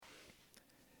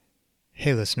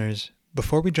Hey listeners,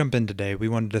 before we jump in today, we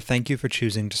wanted to thank you for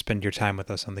choosing to spend your time with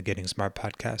us on the Getting Smart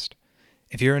podcast.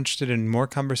 If you're interested in more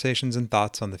conversations and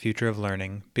thoughts on the future of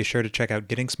learning, be sure to check out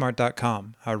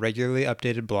gettingsmart.com, our regularly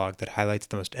updated blog that highlights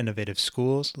the most innovative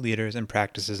schools, leaders, and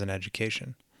practices in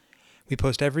education. We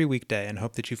post every weekday and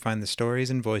hope that you find the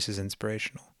stories and voices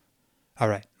inspirational. All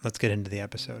right, let's get into the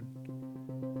episode.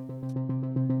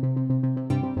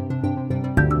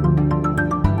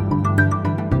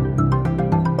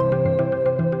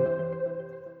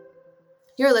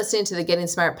 You're listening to the Getting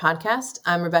Smart podcast.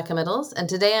 I'm Rebecca Middles, and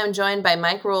today I'm joined by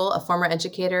Mike Rule, a former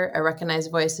educator, a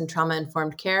recognized voice in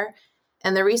trauma-informed care,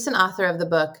 and the recent author of the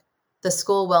book, The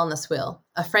School Wellness Wheel,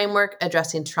 a framework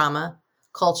addressing trauma,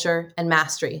 culture, and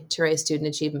mastery to raise student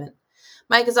achievement.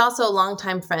 Mike is also a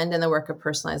longtime friend in the work of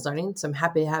personalized learning, so I'm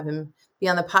happy to have him be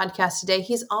on the podcast today.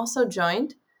 He's also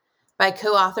joined by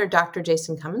co-author Dr.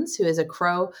 Jason Cummins, who is a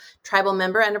Crow tribal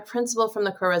member and a principal from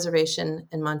the Crow Reservation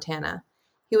in Montana.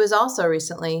 He was also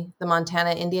recently the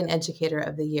Montana Indian Educator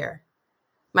of the Year.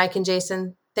 Mike and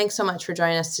Jason, thanks so much for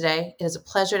joining us today. It is a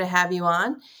pleasure to have you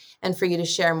on and for you to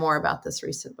share more about this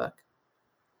recent book.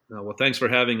 Well, thanks for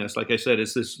having us. Like I said,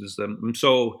 I'm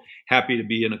so happy to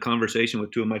be in a conversation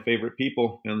with two of my favorite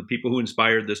people and the people who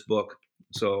inspired this book.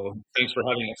 So thanks for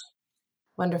having us.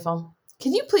 Wonderful.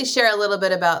 Can you please share a little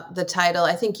bit about the title?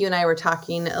 I think you and I were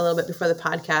talking a little bit before the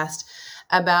podcast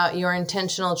about your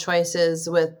intentional choices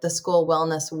with the School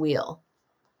Wellness Wheel.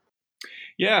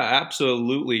 Yeah,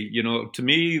 absolutely. To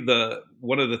me,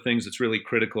 one of the things that's really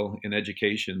critical in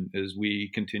education is we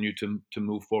continue to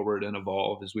move forward and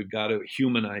evolve. Is we've got to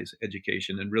humanize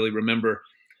education and really remember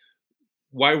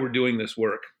why we're doing this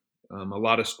work. A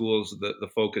lot of schools, the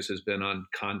focus has been on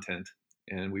content,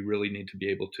 and we really need to be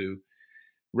able to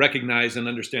recognize and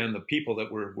understand the people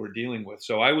that we're dealing with.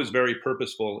 So I was very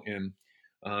purposeful in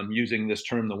using this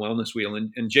term, the wellness wheel,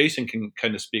 and Jason can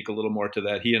kind of speak a little more to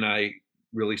that. He and I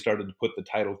really started to put the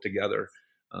title together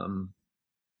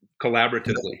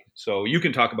collaboratively. So you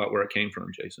can talk about where it came from,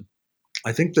 Jason.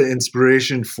 I think the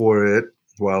inspiration for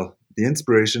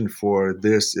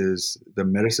this is the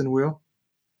medicine wheel.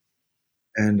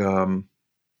 And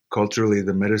culturally,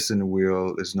 the medicine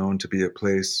wheel is known to be a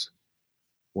place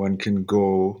one can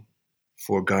go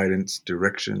for guidance,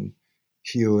 direction,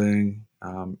 healing,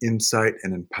 insight,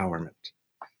 and empowerment.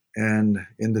 And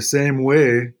in the same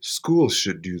way, schools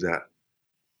should do that.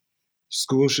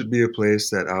 Schools should be a place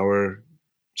that our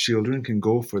children can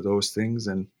go for those things.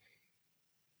 And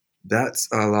that's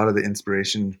a lot of the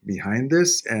inspiration behind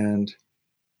this. And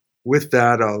with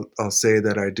that, I'll say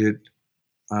that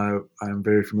I'm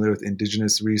very familiar with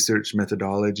Indigenous research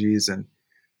methodologies and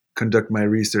conduct my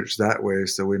research that way.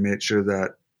 So we made sure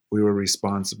that we were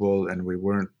responsible and we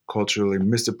weren't culturally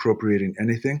misappropriating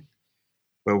anything.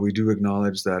 But we do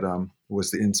acknowledge that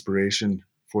was the inspiration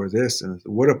for this. And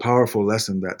what a powerful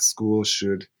lesson that schools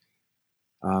should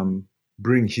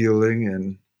bring healing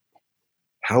and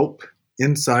help,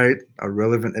 insight, a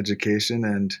relevant education.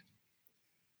 And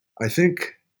I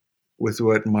think with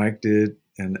what Mike did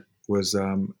and was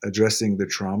addressing the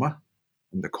trauma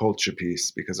and the culture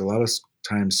piece, because a lot of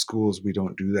times schools, we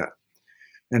don't do that.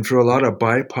 And for a lot of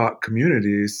BIPOC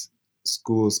communities,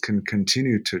 schools can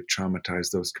continue to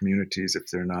traumatize those communities if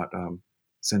they're not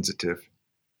sensitive.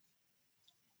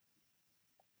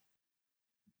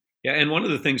 Yeah, and one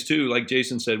of the things too, like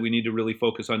Jason said, we need to really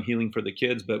focus on healing for the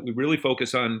kids, but we really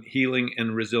focus on healing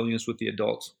and resilience with the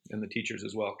adults and the teachers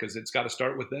as well, because it's got to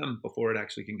start with them before it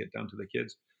actually can get down to the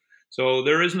kids. So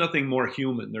there is nothing more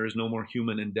human. There is no more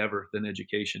human endeavor than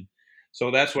education.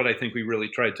 So that's what I think we really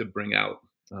tried to bring out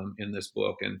in this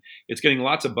book. And it's getting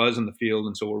lots of buzz in the field.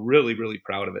 And so we're really, really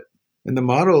proud of it. And the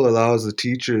model allows the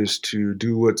teachers to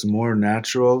do what's more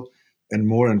natural and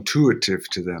more intuitive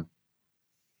to them,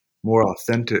 more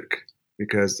authentic,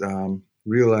 because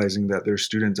realizing that their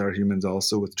students are humans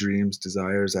also with dreams,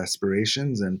 desires,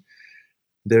 aspirations, and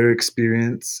their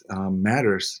experience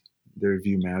matters, their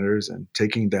view matters, and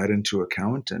taking that into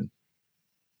account and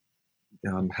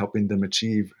helping them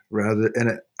achieve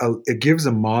it gives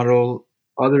a model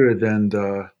other than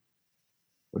the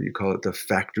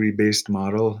factory-based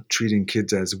model, treating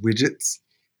kids as widgets.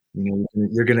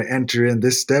 You're going to enter in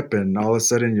this step and all of a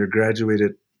sudden you're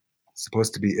graduated,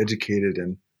 supposed to be educated,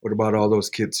 and what about all those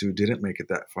kids who didn't make it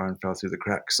that far and fell through the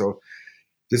cracks? So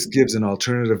this gives an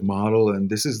alternative model, and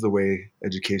this is the way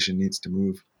education needs to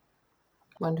move.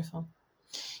 Wonderful.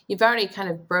 You've already kind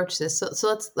of broached this.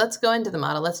 So let's go into the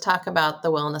model. Let's talk about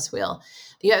the wellness wheel.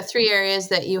 You have 3 areas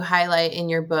that you highlight in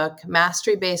your book: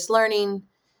 mastery-based learning,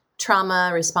 trauma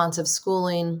responsive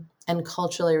schooling, and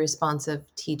culturally responsive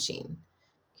teaching.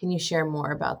 Can you share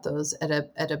more about those at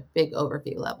a big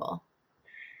overview level?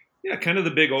 Yeah, kind of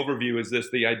the big overview is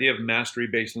this. The idea of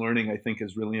mastery-based learning, I think,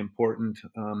 is really important.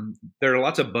 There are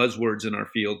lots of buzzwords in our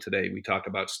field today. We talk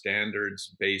about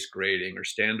standards-based grading or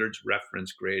standards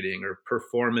reference grading or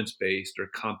performance-based or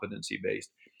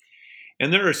competency-based.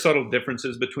 And there are subtle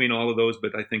differences between all of those,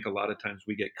 but I think a lot of times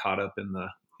we get caught up in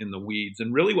the weeds.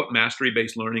 And really what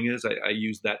mastery-based learning is, I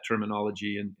used that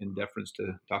terminology in deference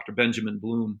to Dr. Benjamin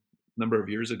Bloom a number of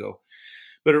years ago.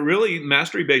 But it really,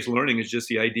 mastery-based learning is just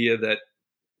the idea that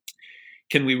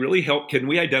can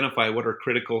we identify what are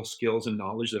critical skills and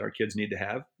knowledge that our kids need to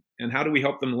have? And how do we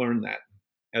help them learn that?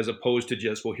 As opposed to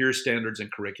just, well, here's standards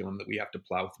and curriculum that we have to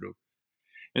plow through.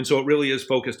 And so it really is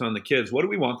focused on the kids. What do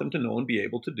we want them to know and be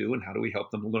able to do? And how do we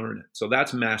help them learn it? So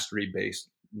that's mastery based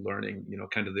learning,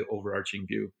 kind of the overarching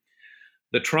view.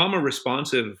 The trauma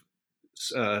responsive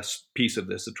piece of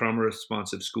this, the trauma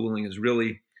responsive schooling, is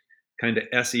really kind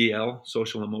of SEL,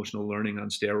 social emotional learning on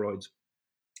steroids.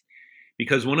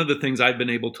 Because one of the things I've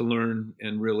been able to learn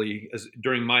and really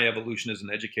during my evolution as an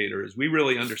educator is we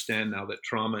really understand now that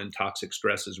trauma and toxic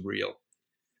stress is real.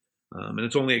 And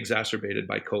it's only exacerbated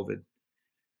by COVID.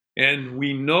 And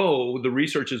we know the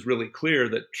research is really clear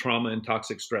that trauma and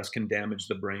toxic stress can damage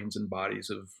the brains and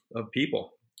bodies of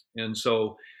people. And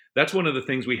so that's one of the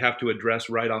things we have to address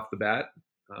right off the bat.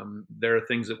 There are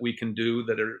things that we can do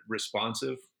that are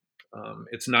responsive.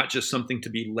 It's not just something to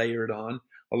be layered on.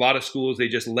 A lot of schools, they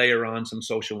just layer on some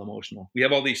social emotional. We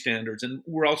have all these standards, and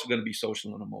we're also going to be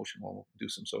social and emotional. We'll do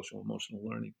some social emotional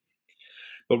learning.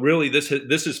 But really, this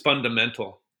is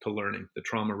fundamental to learning, the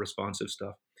trauma responsive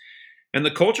stuff. And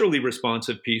the culturally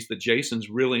responsive piece that Jason's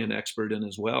really an expert in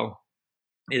as well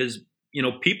is,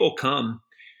 people come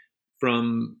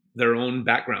from their own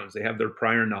backgrounds. They have their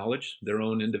prior knowledge, their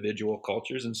own individual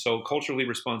cultures. And so culturally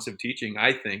responsive teaching,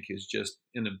 I think, is just,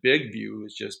 in a big view,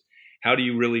 is just how do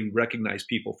you really recognize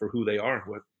people for who they are,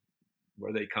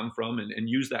 where they come from, and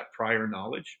use that prior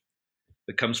knowledge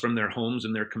that comes from their homes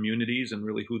and their communities and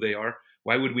really who they are.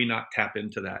 Why would we not tap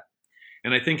into that?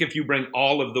 And I think if you bring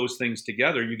all of those things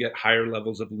together, you get higher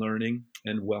levels of learning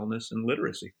and wellness and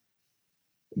literacy.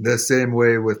 The same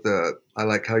way with I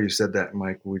like how you said that,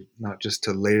 Mike, not just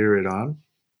to layer it on.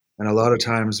 And a lot of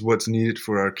times what's needed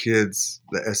for our kids,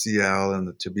 the SEL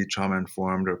and to be trauma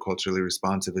informed or culturally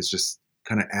responsive, is just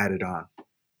kind of added on.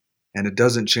 And it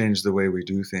doesn't change the way we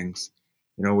do things.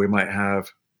 We might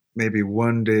have maybe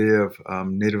one day of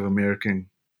Native American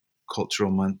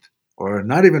Cultural Month, or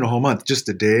not even a whole month, just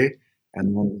a day.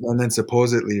 And then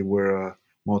supposedly we're a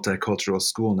multicultural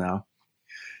school now.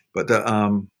 But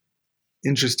the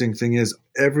interesting thing is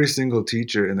every single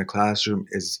teacher in the classroom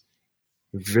is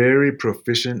very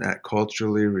proficient at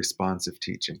culturally responsive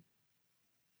teaching.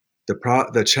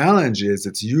 The challenge is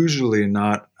it's usually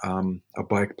not a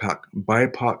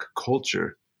BIPOC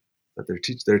culture that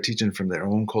they're teaching from their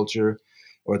own culture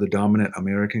or the dominant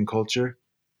American culture.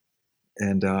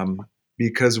 And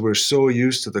because we're so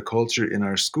used to the culture in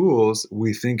our schools,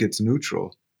 we think it's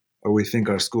neutral, or we think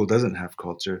our school doesn't have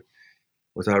culture,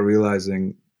 without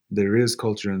realizing there is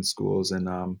culture in schools, and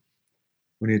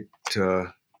we need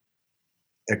to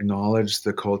acknowledge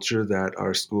the culture that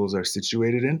our schools are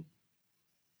situated in.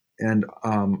 And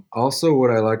also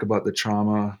what I like about the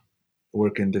trauma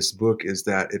work in this book is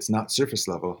that it's not surface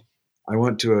level. I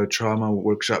went to a trauma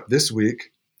workshop this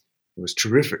week. It was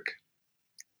terrific.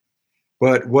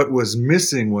 But what was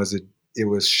missing was it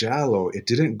was shallow. It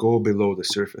didn't go below the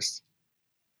surface.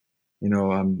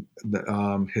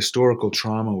 The historical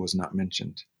trauma was not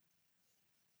mentioned.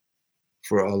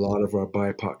 For a lot of our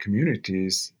BIPOC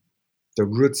communities, the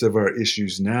roots of our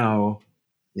issues now,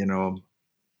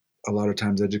 a lot of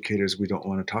times educators, we don't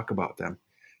want to talk about them.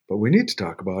 But we need to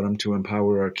talk about them to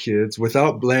empower our kids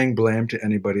without laying blame to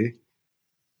anybody,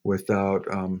 without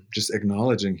just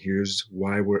acknowledging here's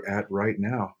why we're at right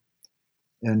now.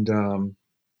 And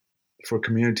for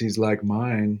communities like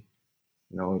mine,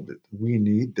 we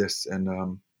need this.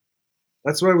 And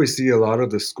that's why we see a lot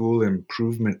of the school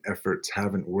improvement efforts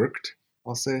haven't worked,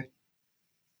 I'll say.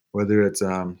 Whether it's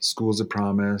Schools of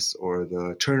Promise or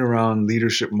the turnaround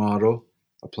leadership model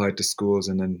applied to schools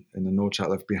and then in the No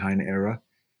Child Left Behind era,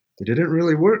 they didn't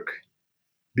really work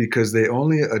because they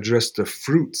only addressed the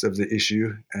fruits of the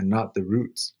issue and not the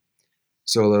roots.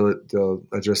 So they'll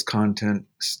address content,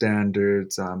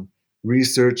 standards,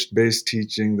 research-based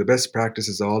teaching, the best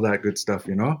practices, all that good stuff,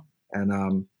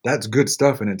 and that's good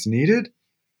stuff and it's needed,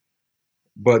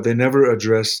 but they never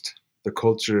addressed the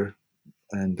culture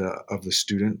and of the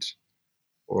student,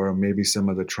 or maybe some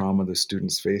of the trauma the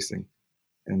student's facing.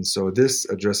 And so this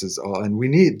addresses all, and we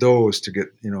need those to get,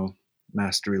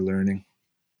 mastery learning.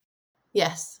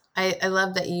 Yes. I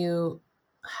love that you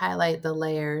highlight the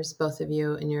layers, both of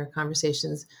you, in your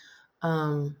conversations.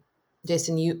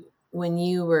 Jason, when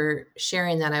you were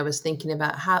sharing that, I was thinking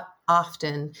about how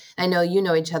often, I know you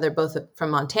know each other both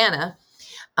from Montana,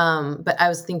 but I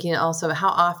was thinking also how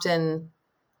often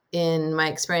in my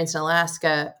experience in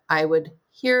Alaska, I would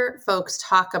hear folks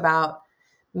talk about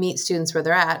meet students where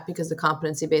they're at, because the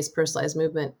competency-based personalized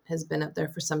movement has been up there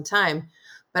for some time.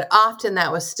 But often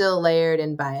that was still layered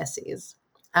in biases,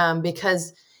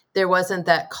 because there wasn't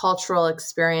that cultural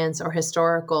experience or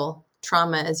historical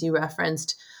trauma, as you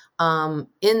referenced,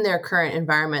 in their current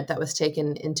environment that was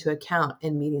taken into account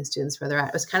in meeting students where they're at.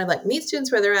 It was kind of like meet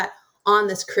students where they're at on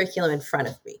this curriculum in front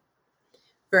of me,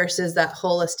 versus that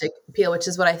holistic appeal, which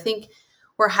is what I think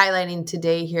we're highlighting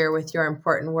today here with your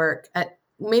important work.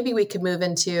 Maybe we could move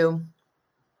into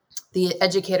the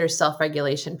educator's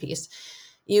self-regulation piece.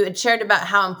 You had shared about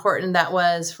how important that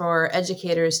was for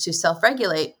educators to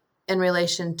self-regulate in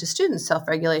relation to students'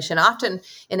 self-regulation. Often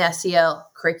in SEL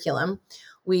curriculum,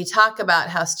 we talk about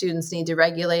how students need to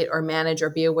regulate or manage or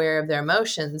be aware of their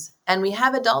emotions. And we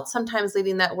have adults sometimes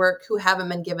leading that work who haven't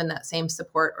been given that same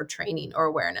support or training or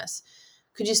awareness.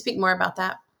 Could you speak more about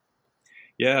that?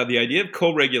 Yeah, the idea of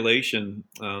co-regulation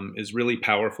is really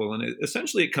powerful, and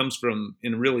essentially it comes from,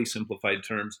 in really simplified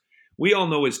terms, we all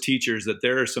know as teachers that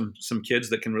there are some kids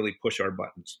that can really push our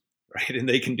buttons, right? And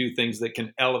they can do things that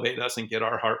can elevate us and get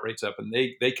our heart rates up, and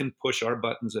they can push our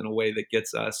buttons in a way that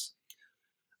gets us,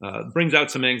 brings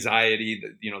out some anxiety.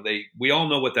 That we all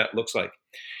know what that looks like.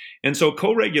 And so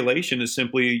co-regulation is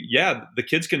simply, yeah, the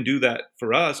kids can do that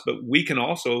for us, but we can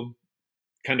also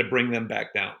kind of bring them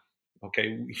back down.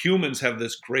 Okay, humans have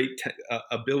this great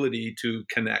ability to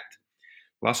connect.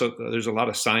 Also, there's a lot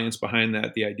of science behind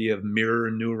that, the idea of mirror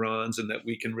neurons, and that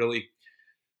we can really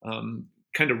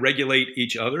kind of regulate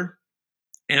each other.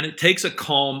 And it takes a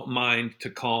calm mind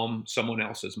to calm someone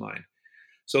else's mind.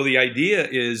 So the idea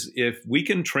is, if we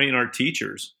can train our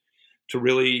teachers to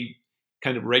really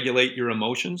kind of regulate your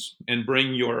emotions and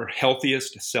bring your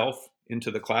healthiest self into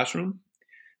the classroom,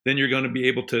 then you're going to be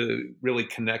able to really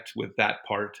connect with that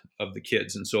part of the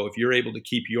kids. And so if you're able to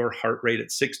keep your heart rate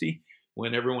at 60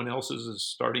 when everyone else's is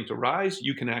starting to rise,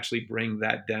 you can actually bring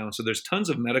that down. So there's tons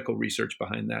of medical research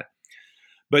behind that.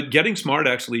 But Getting Smart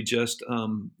actually just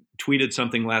tweeted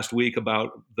something last week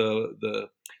about the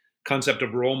concept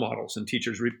of role models and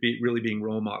teachers really being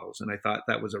role models. And I thought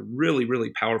that was a really,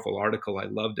 really powerful article. I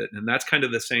loved it. And that's kind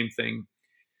of the same thing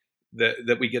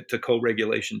that we get to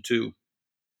co-regulation too.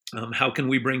 How can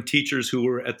we bring teachers who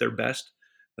are at their best,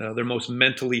 their most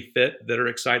mentally fit, that are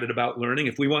excited about learning?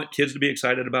 If we want kids to be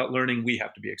excited about learning, we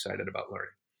have to be excited about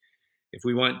learning. If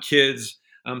we want kids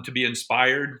to be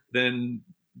inspired, then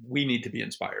we need to be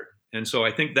inspired. And so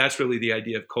I think that's really the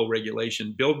idea of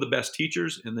co-regulation. Build the best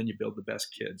teachers, and then you build the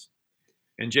best kids.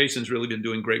 And Jason's really been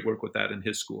doing great work with that in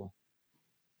his school.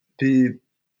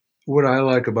 What I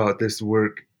like about this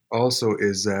work also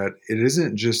is that it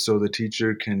isn't just so the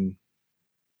teacher can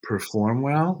perform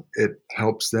well, it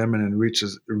helps them and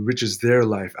enriches their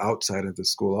life outside of the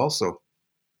school also.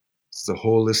 It's a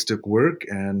holistic work,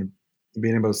 and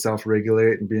being able to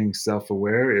self-regulate and being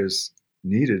self-aware is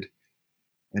needed.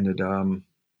 And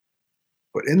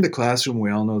but in the classroom, we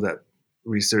all know that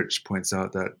research points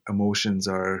out that emotions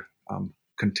are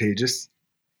contagious.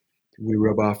 We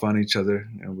rub off on each other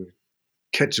and we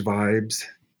catch vibes.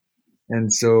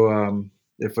 And so,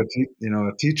 if a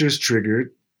teacher's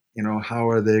triggered, how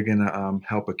are they gonna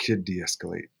help a kid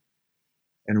de-escalate?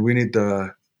 And we need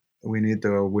the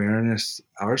awareness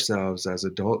ourselves as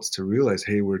adults to realize,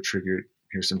 hey, we're triggered.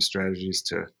 Here's some strategies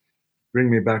to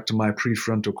bring me back to my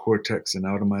prefrontal cortex and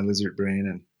out of my lizard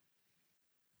brain.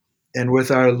 And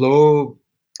with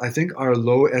I think our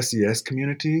low SES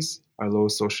communities, our low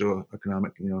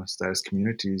socioeconomic, status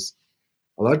communities,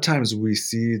 a lot of times we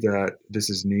see that this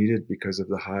is needed because of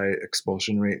the high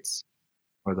expulsion rates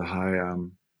or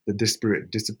the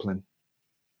disparate discipline.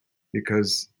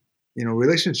 Because,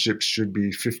 relationships should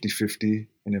be 50-50.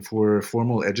 And if we're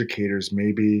formal educators,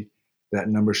 maybe that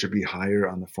number should be higher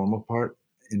on the formal part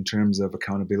in terms of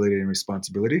accountability and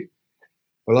responsibility.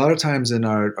 A lot of times in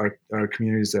our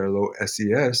communities that are low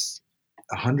SES,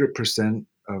 100%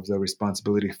 of the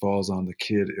responsibility falls on the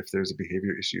kid if there's a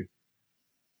behavior issue.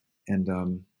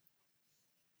 And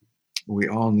we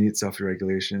all need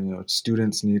self-regulation.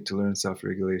 Students need to learn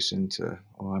self-regulation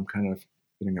I'm kind of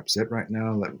getting upset right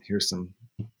now. Here's some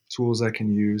tools I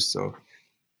can use. So,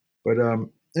 but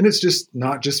and it's just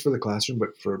not just for the classroom,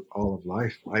 but for all of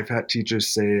life. I've had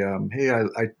teachers say, "Hey, I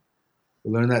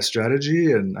learned that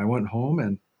strategy, and I went home,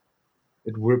 and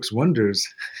it works wonders."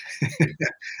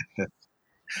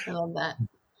 I love that.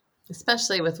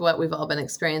 especially with what we've all been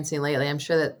experiencing lately. I'm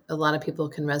sure that a lot of people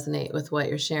can resonate with what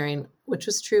you're sharing, which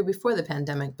was true before the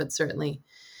pandemic, but certainly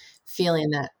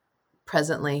feeling that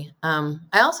presently. I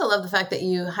also love the fact that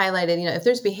you highlighted, if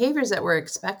there's behaviors that we're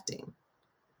expecting,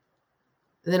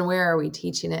 then where are we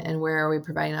teaching it, and where are we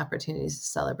providing opportunities to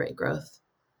celebrate growth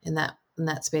in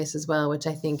that space as well, which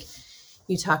I think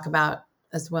you talk about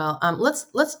as well.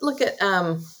 Let's look at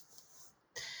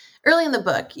early in the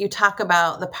book. You talk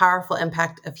about the powerful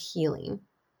impact of healing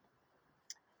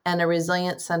and a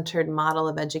resilient-centered model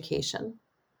of education.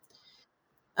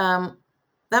 That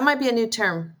might be a new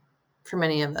term for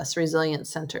many of us,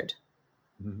 resilient-centered.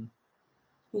 Mm-hmm. Can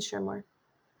you share more?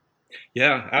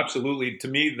 Yeah, absolutely. To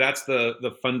me, that's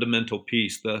the fundamental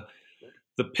piece. The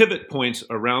pivot points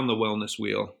around the wellness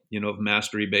wheel, of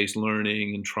mastery-based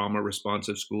learning and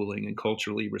trauma-responsive schooling and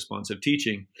culturally responsive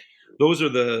teaching. Those are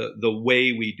the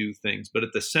way we do things. But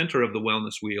at the center of the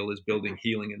wellness wheel is building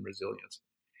healing and resilience.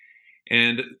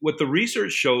 And what the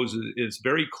research shows is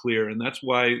very clear, and that's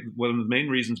why one of the main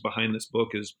reasons behind this book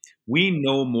is we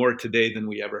know more today than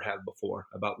we ever have before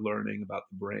about learning, about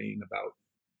the brain, about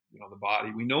the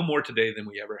body. We know more today than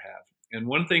we ever have. And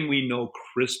one thing we know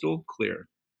crystal clear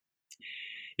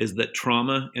is that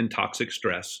trauma and toxic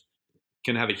stress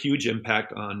can have a huge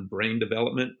impact on brain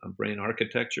development, on brain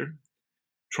architecture.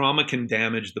 Trauma can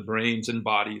damage the brains and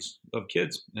bodies of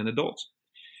kids and adults.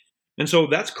 And so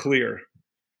that's clear.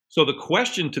 So the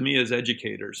question to me as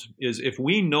educators is, if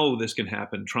we know this can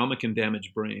happen, trauma can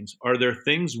damage brains, are there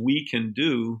things we can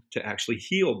do to actually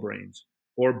heal brains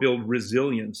or build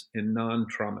resilience in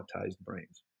non-traumatized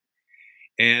brains?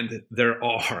 And there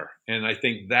are. And I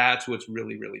think that's what's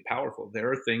really, really powerful.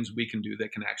 There are things we can do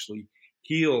that can actually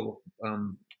heal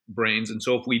brains. And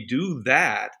so if we do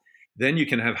that, then you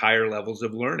can have higher levels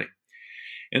of learning.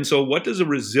 And so what does a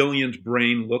resilient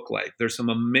brain look like? There's some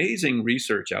amazing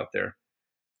research out there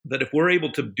that if we're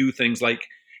able to do things like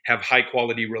have high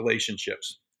quality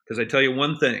relationships, because I tell you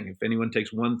one thing, if anyone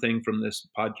takes one thing from this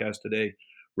podcast today,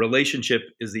 relationship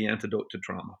is the antidote to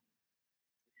trauma.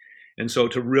 And so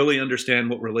to really understand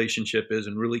what relationship is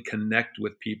and really connect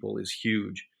with people is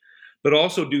huge. But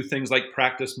also do things like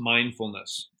practice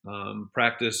mindfulness,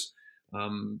 practice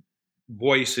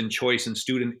voice and choice and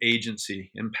student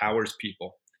agency, empowers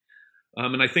people.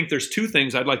 And I think there's two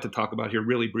things I'd like to talk about here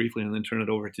really briefly and then turn it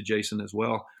over to Jason as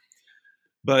well.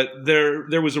 But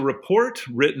there was a report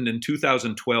written in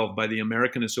 2012 by the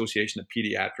American Association of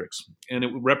Pediatrics, and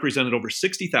it represented over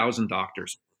 60,000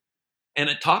 doctors. And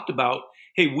it talked about,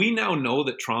 hey, we now know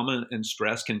that trauma and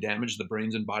stress can damage the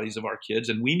brains and bodies of our kids,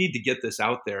 and we need to get this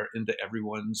out there into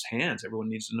everyone's hands. Everyone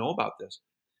needs to know about this.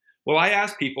 Well, I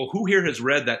asked people, who here has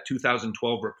read that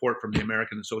 2012 report from the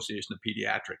American Association of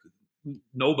Pediatrics?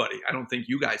 Nobody. I don't think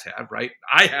you guys have, right?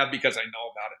 I have, because I know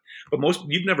about it. But most,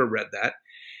 you've never read that.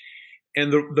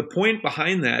 And the point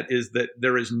behind that is that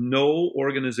there is no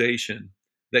organization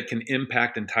that can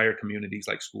impact entire communities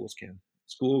like schools can.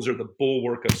 Schools are the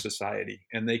bulwark of society,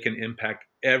 and they can impact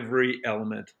every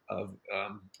element of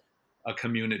a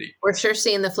community. We're sure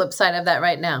seeing the flip side of that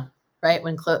right now, right?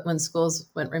 When schools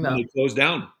went remote. When they closed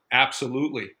down,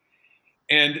 absolutely.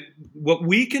 And what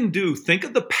we can do, think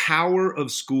of the power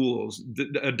of schools.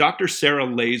 Dr. Sarah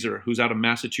Laser, who's out of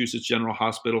Massachusetts General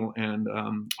Hospital and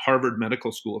Harvard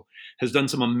Medical School, has done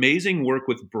some amazing work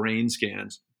with brain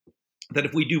scans. That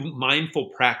if we do mindful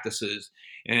practices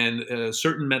and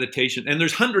certain meditation, and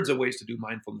there's hundreds of ways to do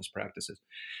mindfulness practices,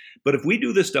 but if we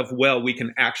do this stuff well, we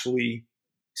can actually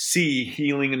see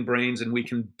healing in brains, and we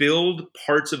can build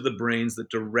parts of the brains that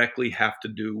directly have to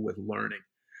do with learning.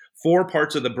 4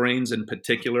 parts of the brains in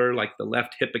particular, like the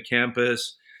left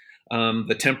hippocampus,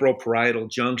 the temporal parietal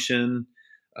junction,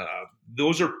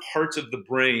 those are parts of the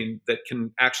brain that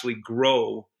can actually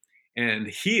grow and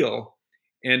heal.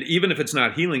 And even if it's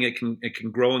not healing, it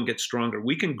can grow and get stronger.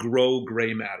 We can grow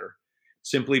gray matter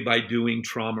simply by doing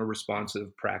trauma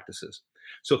responsive practices.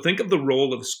 So think of the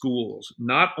role of schools.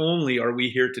 Not only are we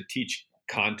here to teach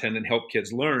content and help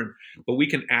kids learn, but we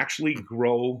can actually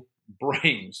grow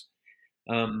brains.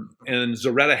 And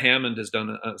Zaretta Hammond has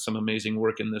done some amazing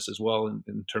work in this as well,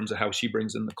 in terms of how she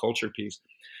brings in the culture piece.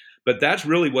 But that's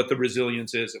really what the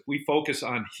resilience is. If we focus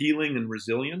on healing and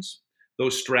resilience,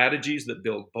 those strategies that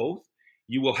build both,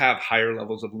 you will have higher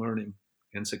levels of learning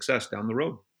and success down the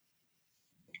road.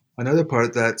 Another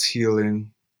part that's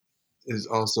healing is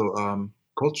also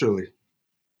culturally,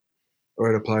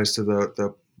 or it applies to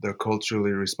the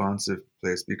culturally responsive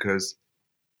place, because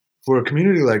for a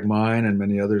community like mine and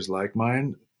many others like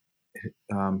mine,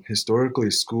 historically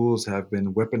schools have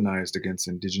been weaponized against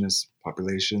indigenous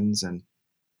populations and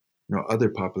other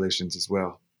populations as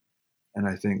well. And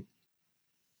I think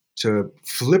to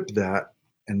flip that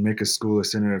and make a school a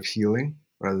center of healing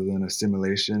rather than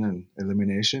assimilation and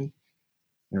elimination.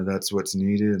 That's what's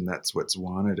needed and that's what's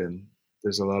wanted. And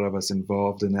there's a lot of us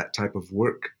involved in that type of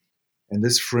work. And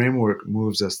this framework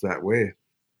moves us that way.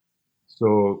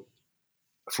 So,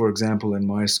 for example, in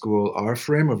my school, our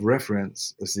frame of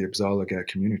reference is the Apsáalooke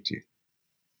community.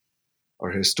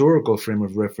 Our historical frame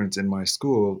of reference in my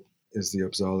school is the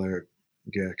Apsáalooke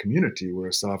community. We're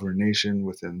a sovereign nation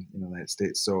within the United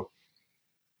States. So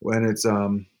when it's,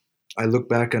 I look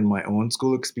back on my own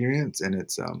school experience and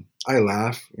it's, I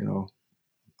laugh,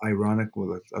 ironic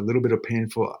with a little bit of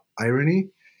painful irony,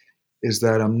 is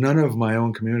that none of my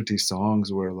own community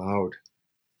songs were allowed,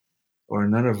 or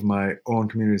none of my own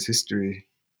community's history.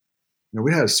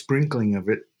 We had a sprinkling of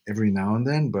it every now and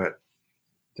then, but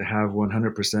to have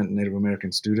 100% Native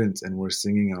American students and we're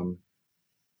singing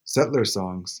settler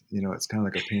songs, it's kind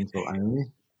of like a painful irony.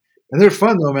 And they're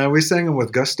fun though, man. We sang them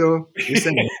with gusto. We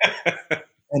sang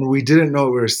and we didn't know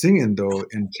what we were singing though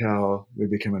until we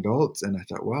became adults. And I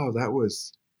thought, wow, that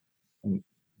was, and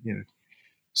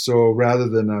so rather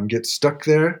than get stuck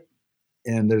there,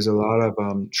 and there's a lot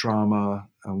of trauma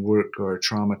work or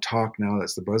trauma talk now.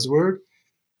 That's the buzzword.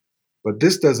 But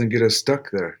this doesn't get us stuck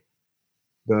there.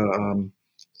 The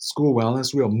school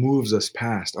wellness wheel moves us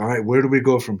past. All right, where do we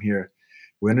go from here?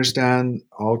 We understand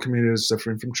all communities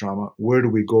suffering from trauma. Where do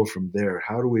we go from there?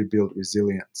 How do we build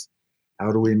resilience?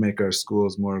 How do we make our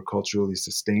schools more culturally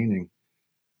sustaining?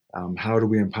 How do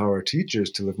we empower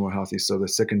teachers to live more healthy so the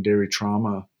secondary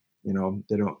trauma, they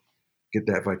don't get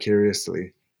that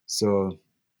vicariously? So,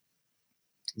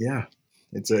 yeah,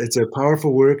 it's a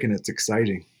powerful work and it's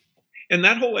exciting. And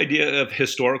that whole idea of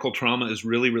historical trauma is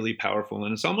really, really powerful.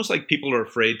 And it's almost like people are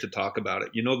afraid to talk about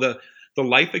it. The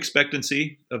life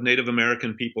expectancy of Native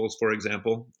American peoples, for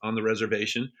example, on the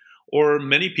reservation, or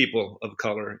many people of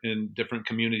color in different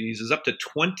communities, is up to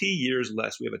 20 years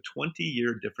less. We have a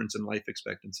 20-year difference in life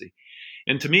expectancy.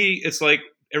 And to me, it's like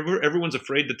everyone's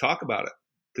afraid to talk about it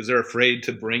because they're afraid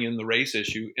to bring in the race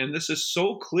issue. And this is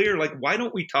so clear. Like, why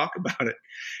don't we talk about it?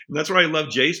 And that's why I love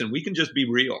Jason. We can just be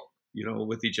real,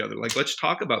 with each other. Like, let's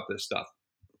talk about this stuff.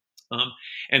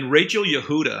 And Rachel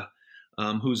Yehuda,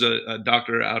 who's a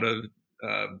doctor out of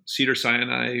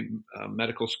Cedars-Sinai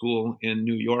Medical School in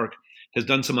New York, has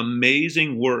done some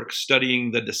amazing work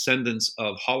studying the descendants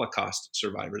of Holocaust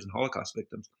survivors and Holocaust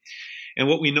victims. And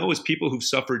what we know is people who've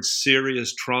suffered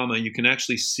serious trauma, you can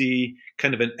actually see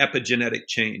kind of an epigenetic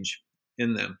change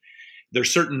in them.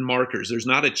 There's certain markers. There's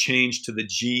not a change to the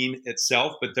gene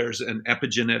itself, but there's an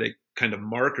epigenetic kind of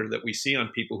marker that we see on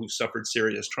people who've suffered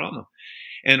serious trauma.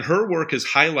 And her work has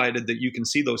highlighted that you can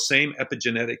see those same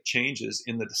epigenetic changes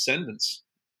in the descendants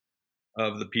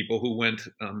of the people who went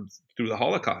through the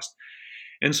Holocaust.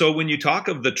 And so when you talk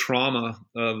of the trauma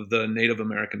of the Native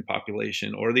American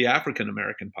population or the African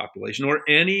American population or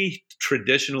any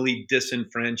traditionally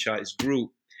disenfranchised group,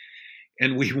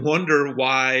 and we wonder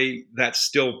why that's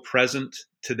still present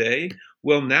today,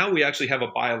 well, now we actually have a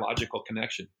biological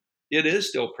connection. It is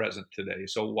still present today.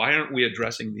 So why aren't we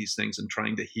addressing these things and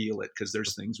trying to heal it? Because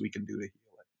there's things we can do to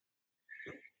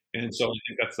heal it. And so I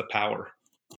think that's the power.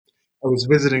 I was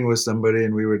visiting with somebody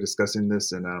and we were discussing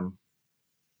this, and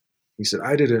he said,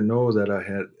 I didn't know that I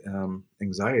had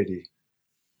anxiety.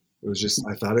 It was just,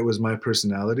 I thought it was my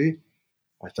personality.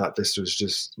 I thought this was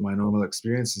just my normal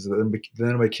experiences.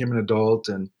 Then I became an adult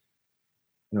and,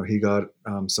 he got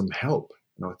some help.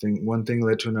 One thing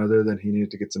led to another, then he needed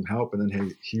to get some help. And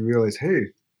then he realized, hey,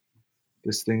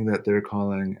 this thing that they're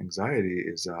calling anxiety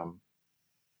is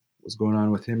was going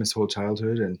on with him his whole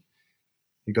childhood. And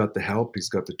he got the help. He's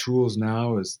got the tools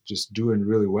now, is just doing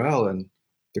really well. And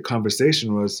the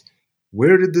conversation was,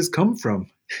 where did this come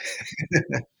from?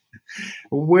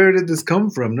 Where did this come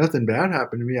from? Nothing bad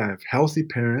happened to me. I have healthy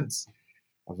parents.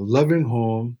 I have a loving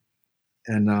home.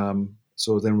 And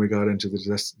so then we got into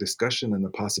the discussion and the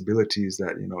possibilities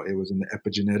that, it was in the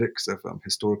epigenetics of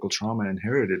historical trauma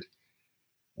inherited.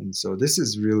 And so this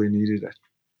is really needed.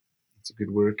 It's a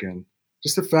good work. And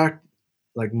just the fact,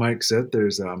 like Mike said,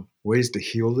 there's ways to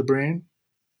heal the brain.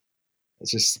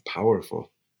 It's just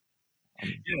powerful.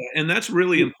 Yeah, and that's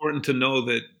really important to know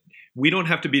that we don't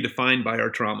have to be defined by our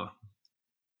trauma.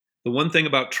 The one thing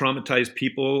about traumatized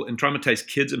people and traumatized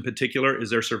kids in particular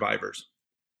is they're survivors.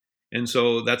 And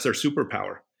so that's their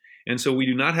superpower. And so we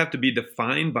do not have to be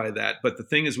defined by that. But the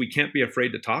thing is, we can't be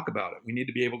afraid to talk about it. We need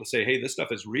to be able to say, hey, this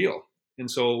stuff is real.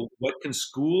 And so what can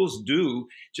schools do?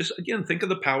 Just, again, think of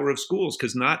the power of schools,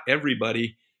 because not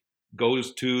everybody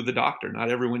goes to the doctor. Not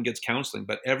everyone gets counseling,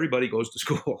 but everybody goes to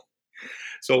school.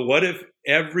 So what if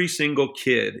every single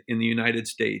kid in the United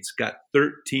States got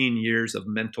 13 years of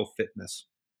mental fitness?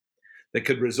 that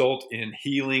could result in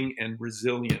healing and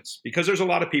resilience. Because there's a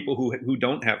lot of people who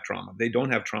don't have trauma. They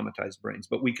don't have traumatized brains,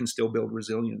 but we can still build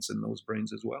resilience in those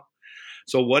brains as well.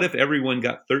 So what if everyone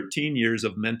got 13 years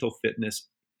of mental fitness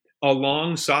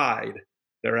alongside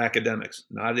their academics,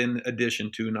 not in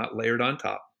addition to, not layered on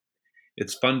top?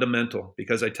 It's fundamental,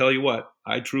 because I tell you what,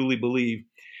 I truly believe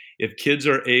if kids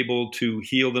are able to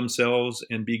heal themselves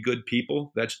and be good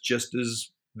people, that's just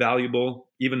as valuable,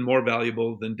 even more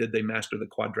valuable than did they master the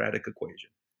quadratic equation.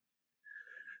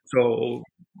 So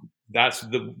that's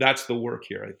the work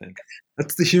here, I think.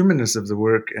 That's the humanness of the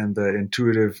work and the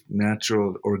intuitive,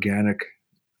 natural, organic,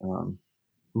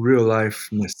 real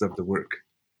lifeness of the work.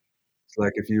 It's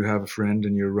like if you have a friend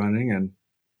and you're running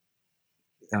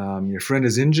and your friend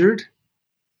is injured,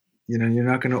 you're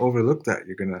not going to overlook that.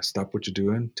 You're going to stop what you're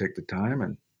doing, take the time,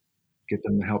 and get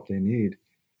them the help they need.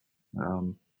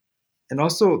 And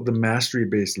also, the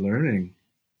mastery-based learning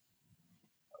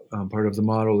part of the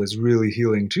model is really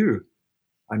healing too.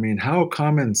 I mean, how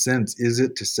common sense is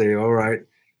it to say, "All right,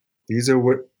 these are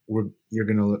what you're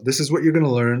gonna. This is what you're gonna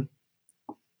learn,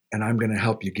 and I'm gonna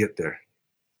help you get there."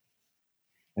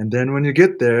 And then when you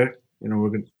get there,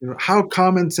 we're gonna. How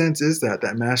common sense is that?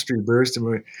 That mastery burst,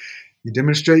 and you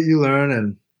demonstrate, you learn,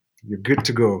 and you're good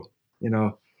to go.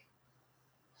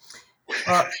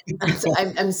 Well,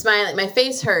 I'm smiling. My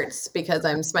face hurts because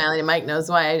I'm smiling, and Mike knows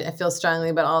why. I feel strongly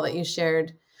about all that you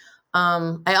shared.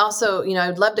 I also,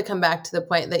 I'd love to come back to the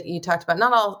point that you talked about.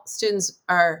 Not all students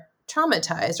are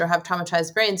traumatized or have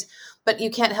traumatized brains, but you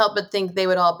can't help but think they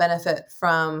would all benefit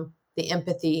from the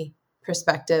empathy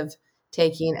perspective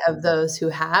taking of those who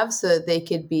have, so that they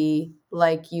could be,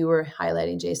 like you were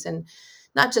highlighting, Jason,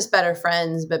 not just better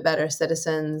friends, but better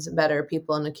citizens, better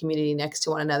people in the community next to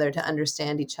one another to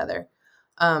understand each other.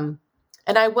 And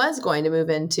I was going to move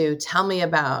into, tell me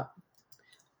about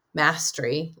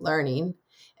mastery learning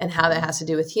and how that has to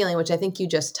do with healing, which I think you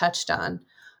just touched on.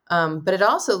 But it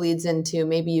also leads into,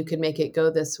 maybe you could make it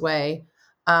go this way.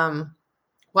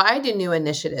 Why do new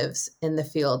initiatives in the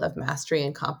field of mastery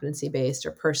and competency-based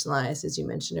or personalized, as you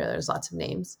mentioned earlier, there's lots of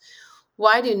names.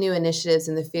 Why do new initiatives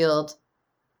in the field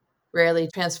rarely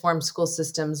transform school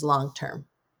systems long-term?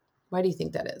 Why do you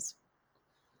think that is?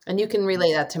 And you can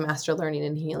relate that to master learning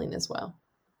and healing as well.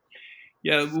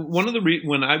 Yeah, one of the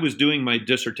when I was doing my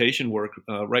dissertation work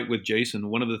right with Jason,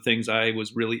 one of the things I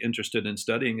was really interested in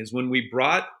studying is when we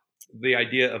brought the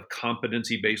idea of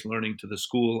competency-based learning to the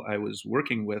school I was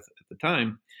working with at the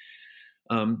time.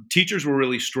 Teachers were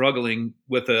really struggling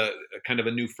with a kind of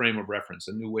a new frame of reference,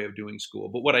 a new way of doing school.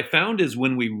 But what I found is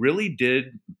when we really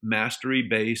did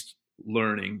mastery-based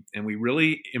learning and we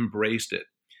really embraced it,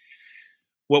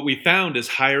 what we found is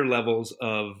higher levels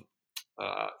of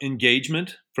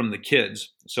engagement from the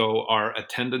kids. So our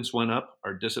attendance went up,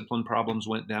 our discipline problems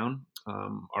went down,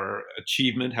 our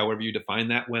achievement, however you define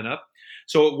that, went up.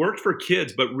 So it worked for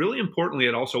kids, but really importantly,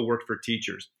 it also worked for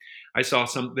teachers. I saw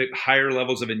some higher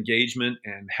levels of engagement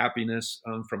and happiness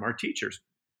from our teachers.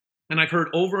 And I've heard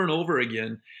over and over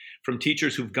again from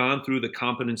teachers who've gone through the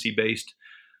competency-based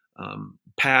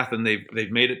path and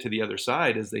they've made it to the other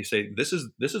side, as they say, this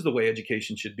is the way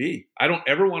education should be. I don't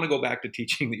ever want to go back to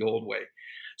teaching the old way.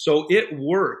 So it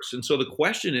works. And so the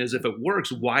question is, if it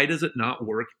works, why does it not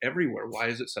work everywhere? Why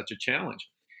is it such a challenge?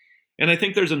 And I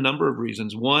think there's a number of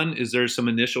reasons. One is there's some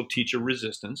initial teacher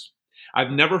resistance.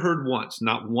 I've never heard once,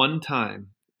 not one time,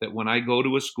 that when I go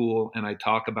to a school and I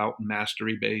talk about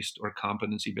mastery-based or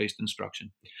competency-based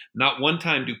instruction, not one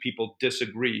time do people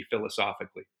disagree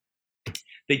philosophically.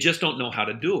 They just don't know how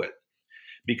to do it,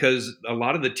 because a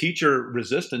lot of the teacher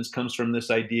resistance comes from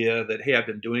this idea that, hey, I've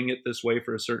been doing it this way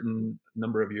for a certain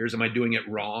number of years. Am I doing it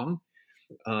wrong?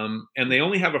 And they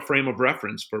only have a frame of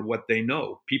reference for what they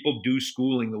know. People do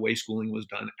schooling the way schooling was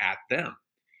done at them.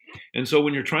 And so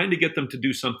when you're trying to get them to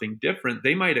do something different,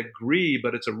 they might agree,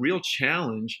 but it's a real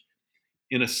challenge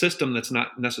in a system that's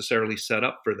not necessarily set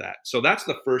up for that. So that's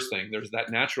the first thing. There's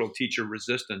that natural teacher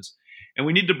resistance. And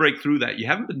we need to break through that. You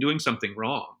haven't been doing something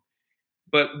wrong,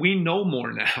 but we know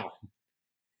more now.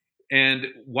 And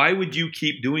why would you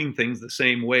keep doing things the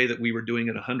same way that we were doing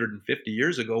it 150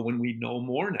 years ago when we know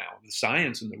more now? The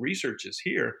science and the research is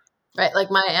here. Right,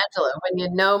 like Maya Angelou, when you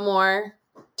know more,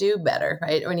 do better,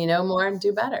 right? When you know more,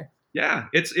 do better. Yeah,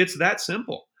 it's that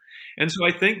simple. And so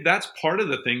I think that's part of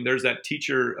the thing. There's that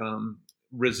teacher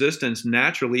resistance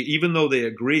naturally, even though they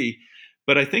agree.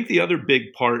 But I think the other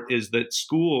big part is that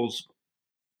schools,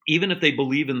 even if they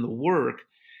believe in the work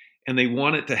and they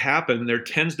want it to happen, there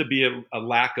tends to be a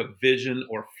lack of vision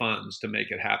or funds to make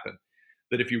it happen.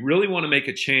 That if you really want to make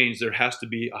a change, there has to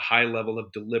be a high level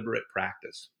of deliberate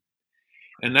practice.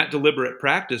 And that deliberate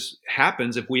practice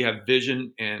happens if we have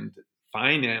vision and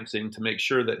financing to make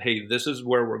sure that, hey, this is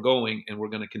where we're going and we're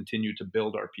going to continue to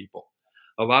build our people.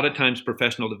 A lot of times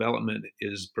professional development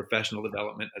is professional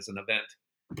development as an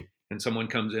event. And someone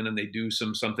comes in and they do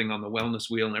something on the wellness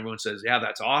wheel and everyone says, yeah,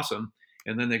 that's awesome.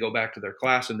 And then they go back to their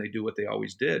class and they do what they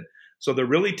always did. So there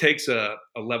really takes a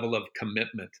level of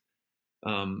commitment.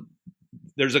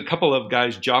 There's a couple of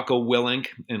guys, Jocko Willink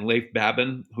and Leif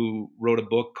Babin, who wrote a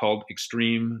book called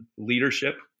Extreme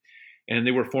Leadership. And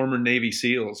they were former Navy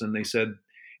SEALs. And they said,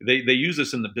 they use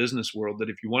this in the business world, that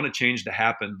if you want a change to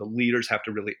happen, the leaders have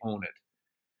to really own it.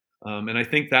 And I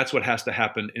think that's what has to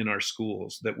happen in our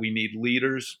schools, that we need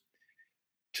leaders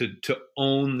to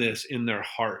own this in their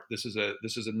heart. This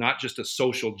is not just a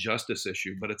social justice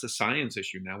issue, but it's a science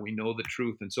issue. Now we know the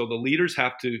truth. And so the leaders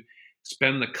have to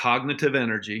spend the cognitive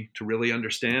energy to really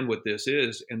understand what this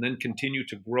is and then continue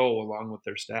to grow along with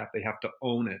their staff. They have to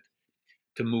own it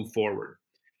to move forward.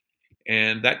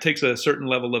 And that takes a certain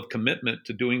level of commitment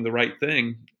to doing the right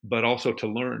thing, but also to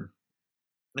learn.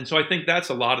 And so I think that's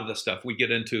a lot of the stuff. We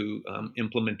get into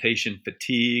implementation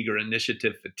fatigue or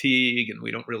initiative fatigue, and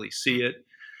we don't really see it.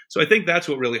 So I think that's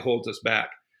what really holds us back.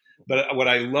 But what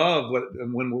I love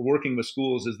when we're working with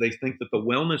schools is they think that the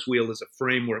wellness wheel is a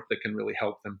framework that can really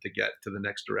help them to get to the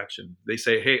next direction. They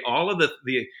say, hey, all of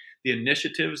the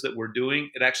initiatives that we're doing,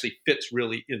 it actually fits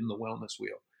really in the wellness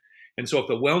wheel. And so if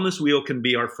the wellness wheel can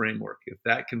be our framework, if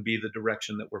that can be the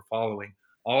direction that we're following,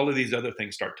 all of these other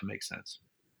things start to make sense.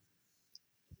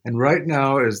 And right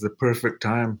now is the perfect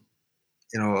time.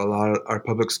 A lot of our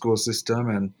public school system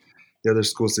and the other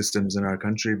school systems in our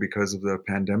country, because of the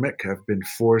pandemic, have been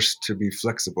forced to be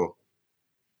flexible.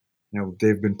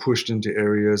 They've been pushed into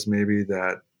areas maybe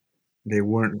that they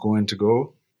weren't going to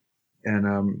go,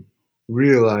 and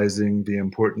realizing the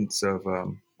importance of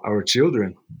our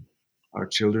children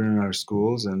in our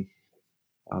schools, and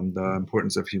the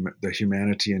importance of the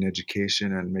humanity in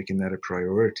education and making that a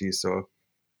priority. So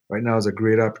right now is a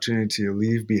great opportunity to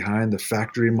leave behind the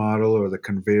factory model or the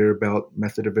conveyor belt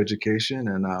method of education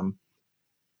and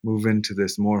move into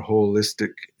this more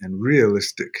holistic and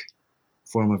realistic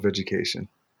form of education.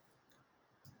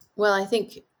 Well, I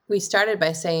think we started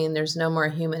by saying there's no more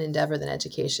human endeavor than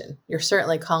education. You're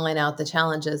certainly calling out the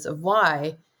challenges of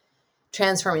why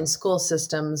transforming school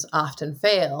systems often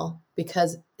fail,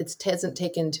 because it hasn't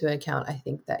taken into account, I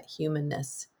think, that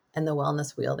humanness and the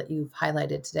wellness wheel that you've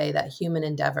highlighted today, that human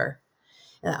endeavor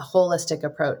and that holistic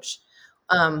approach.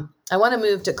 I want to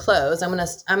move to close. I'm going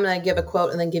to give a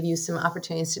quote and then give you some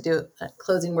opportunities to do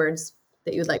closing words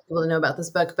that you'd like people to know about this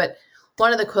book. But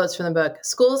one of the quotes from the book: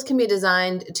 schools can be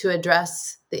designed to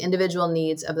address the individual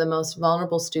needs of the most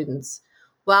vulnerable students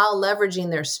while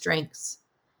leveraging their strengths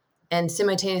and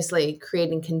simultaneously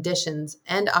creating conditions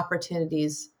and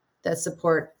opportunities that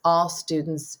support all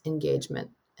students'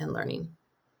 engagement and learning.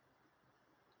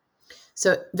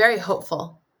 So very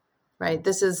hopeful, right?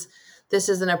 This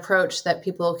is an approach that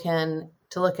people can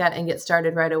to look at and get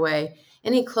started right away.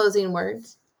 Any closing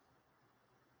words?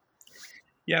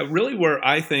 Yeah, really where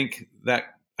I think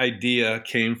that idea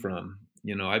came from,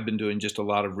 I've been doing just a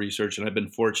lot of research, and I've been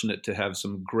fortunate to have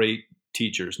some great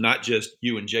teachers, not just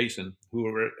you and Jason, who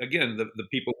are, again, the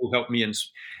people who helped me.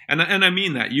 And I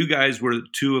mean that. You guys were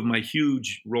two of my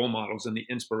huge role models and the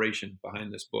inspiration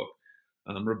behind this book.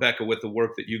 Rebecca, with the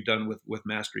work that you've done with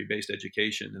mastery-based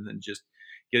education, and then just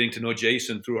getting to know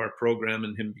Jason through our program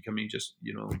and him becoming just,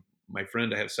 my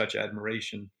friend. I have such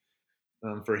admiration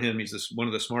for him. He's one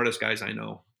of the smartest guys I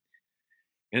know.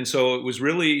 And so it was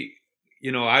really,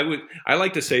 I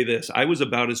like to say this: I was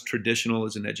about as traditional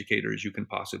as an educator as you can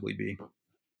possibly be.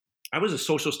 I was a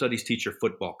social studies teacher,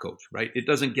 football coach, right? It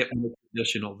doesn't get more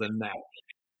traditional than that.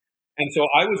 And so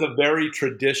I was a very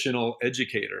traditional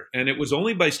educator. And it was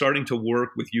only by starting to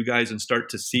work with you guys and start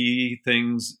to see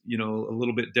things, a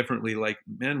little bit differently. Like,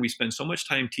 man, we spend so much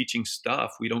time teaching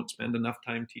stuff. We don't spend enough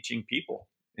time teaching people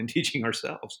and teaching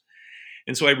ourselves.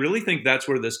 And so I really think that's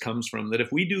where this comes from, that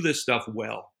if we do this stuff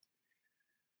well,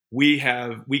 we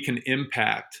can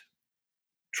impact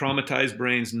traumatized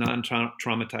brains,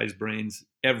 non-traumatized brains,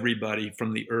 everybody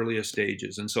from the earliest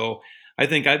stages. And so I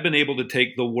think I've been able to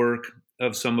take the work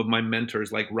of some of my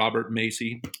mentors, like Robert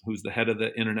Macy, who's the head of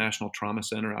the International Trauma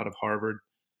Center out of Harvard.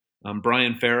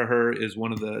 Brian Farragher is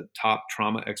one of the top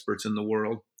trauma experts in the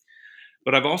world.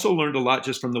 But I've also learned a lot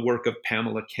just from the work of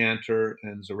Pamela Cantor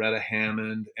and Zaretta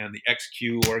Hammond and the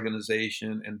XQ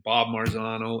organization and Bob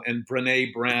Marzano and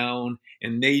Brene Brown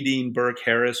and Nadine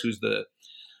Burke-Harris, who's the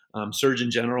Surgeon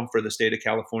General for the state of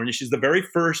California. She's the very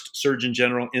first Surgeon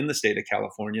General in the state of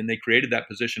California, and they created that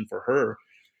position for her,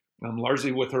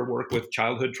 largely with her work with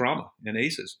childhood trauma and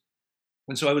ACEs.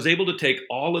 And so I was able to take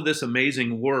all of this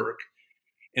amazing work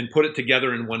and put it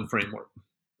together in one framework.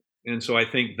 And so I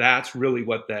think that's really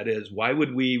what that is. Why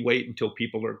would we wait until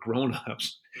people are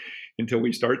grown-ups until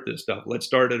we start this stuff? Let's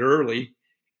start it early,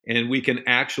 and we can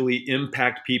actually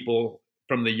impact people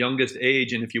from the youngest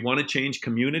age. And if you want to change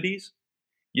communities,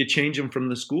 you change them from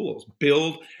the schools.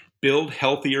 Build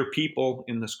healthier people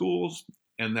in the schools,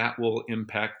 and that will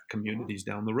impact communities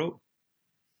down the road.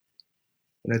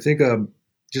 And I think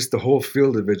just the whole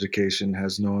field of education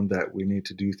has known that we need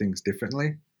to do things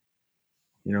differently.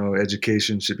 You know,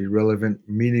 education should be relevant,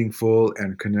 meaningful,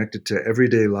 and connected to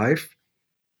everyday life.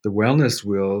 The wellness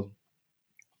wheel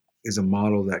is a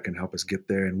model that can help us get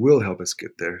there and will help us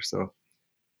get there. So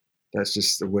that's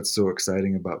just what's so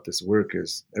exciting about this work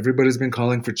is everybody's been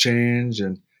calling for change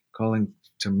and calling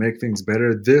to make things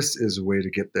better. This is a way to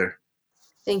get there.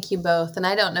 Thank you both. And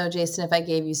I don't know, Jason, if I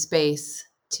gave you space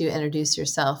to introduce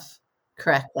yourself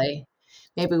correctly.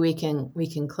 Maybe we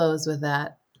can close with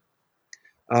that.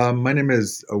 My name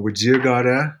is Wajir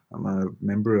Gada. I'm a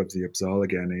member of the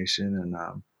Apzalagha Nation, and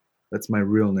that's my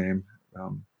real name. I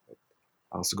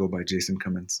also go by Jason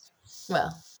Cummins.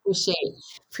 Well,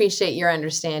 appreciate your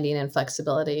understanding and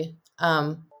flexibility.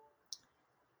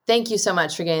 Thank you so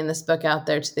much for getting this book out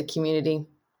there to the community.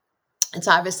 It's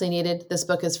obviously needed. This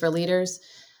book is for leaders,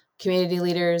 community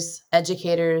leaders,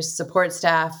 educators, support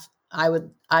staff. I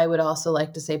would also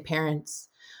like to say parents.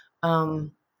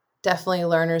 Definitely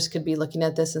learners could be looking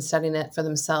at this and studying it for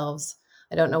themselves.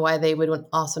 I don't know why they would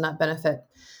also not benefit.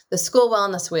 The School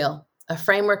Wellness Wheel, a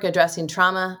framework addressing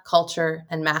trauma, culture,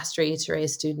 and mastery to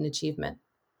raise student achievement.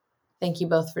 Thank you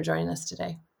both for joining us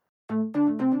today.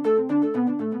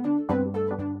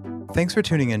 Thanks for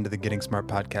tuning in to the Getting Smart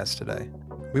podcast today.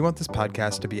 We want this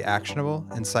podcast to be actionable,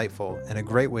 insightful, and a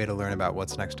great way to learn about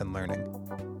what's next in learning.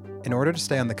 In order to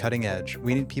stay on the cutting edge,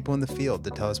 we need people in the field to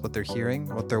tell us what they're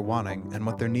hearing, what they're wanting, and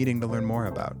what they're needing to learn more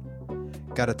about.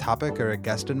 Got a topic or a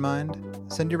guest in mind?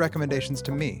 Send your recommendations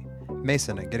to me,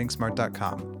 Mason at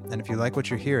gettingsmart.com. And if you like what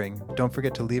you're hearing, don't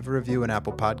forget to leave a review in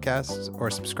Apple Podcasts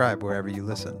or subscribe wherever you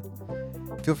listen.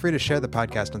 Feel free to share the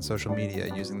podcast on social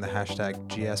media using the hashtag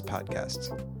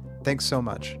GSPodcasts. Thanks so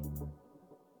much.